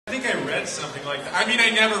read something like that. I mean, I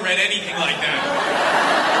never read anything like that.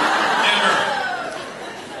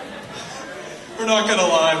 Never. We're not gonna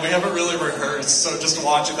lie, we haven't really rehearsed, so just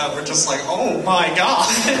watching that, we're just like, oh my god.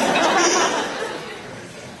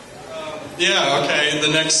 Yeah, okay, the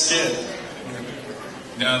next skit.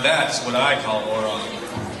 Now that's what I call Ouran.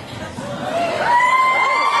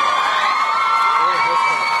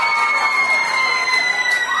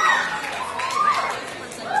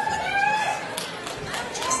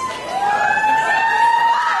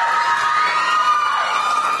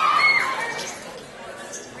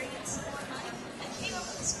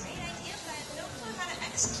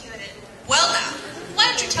 Well now, why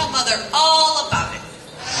don't you tell Mother all about it?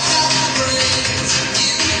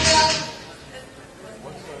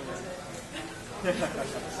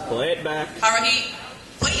 Play it back. Haruhi,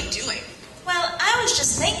 what are you doing? Well, I was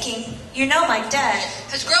just thinking, you know my dad.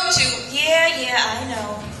 Has grown to... Yeah, I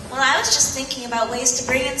know. Well, I was just thinking about ways to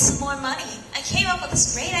bring in some more money. I came up with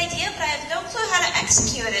this great idea, but I have no clue how to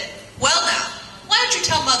execute it. Well now, why don't you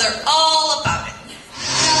tell Mother all about it?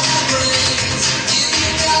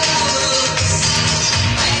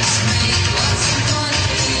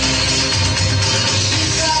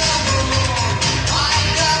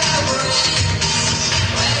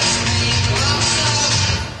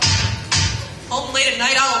 Home late at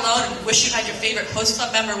night all alone and wish you had your favorite host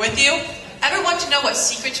club member with you? Ever want to know what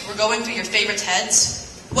secrets were going through your favorites' heads?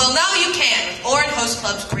 Well, now you can with Ouran Host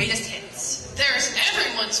Club's greatest hits. There's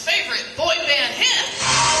everyone's favorite boy band hit.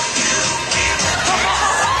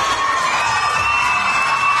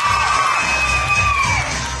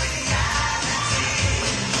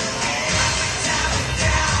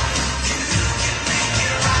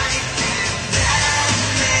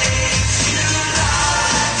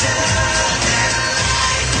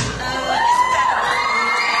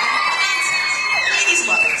 Ladies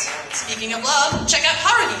love it. Speaking of love, check out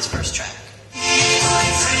Haruhi's first track.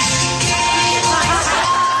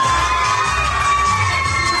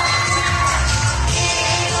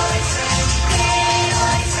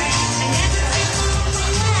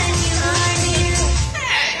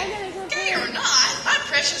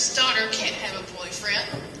 Precious daughter can't have a boyfriend.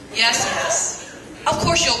 Yes. Of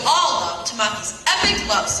course you'll all love Tamaki's epic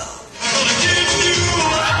love song.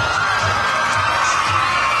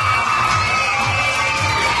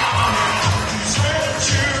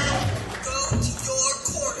 Go to your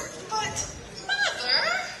corner. But, Mother...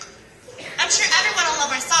 I'm sure everyone will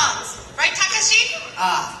love our songs. Right, Takashi?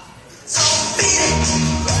 So beat it.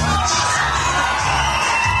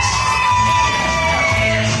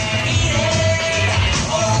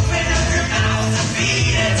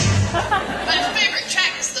 My favorite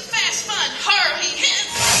track is the fast, fun Haruhi hit.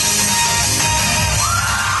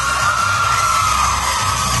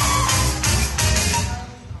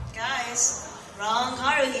 Guys, wrong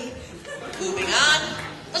Haruhi. moving on.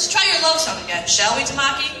 Let's try your love song again, shall we,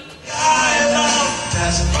 Tamaki? I love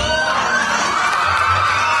that's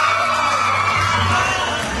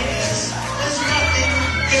there's nothing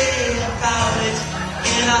gay about it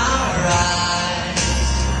in our eyes.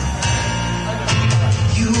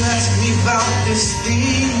 You ask me about this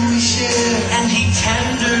thing we share, and he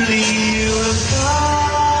tenderly replies,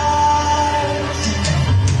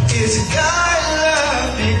 it's a guy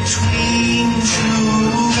love between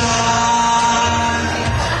two guys.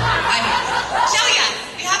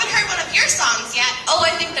 We haven't heard one of your songs yet. Oh,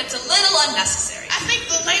 I think that's a little unnecessary. I think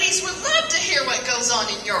the ladies would love to hear what goes on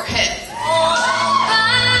in your head.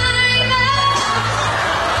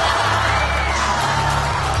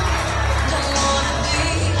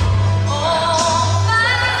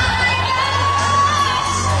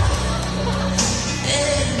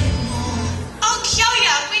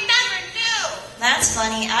 That's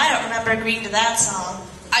funny. I don't remember agreeing to that song.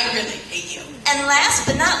 I really hate you. And last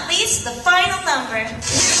but not least, the final number.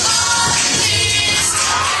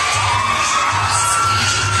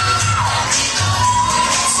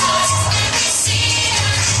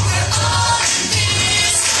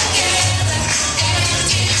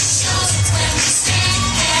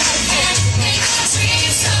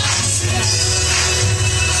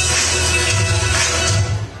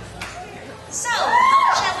 So, how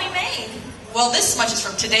much have we made? Well, this much is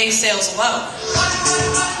from today's sales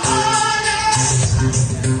alone.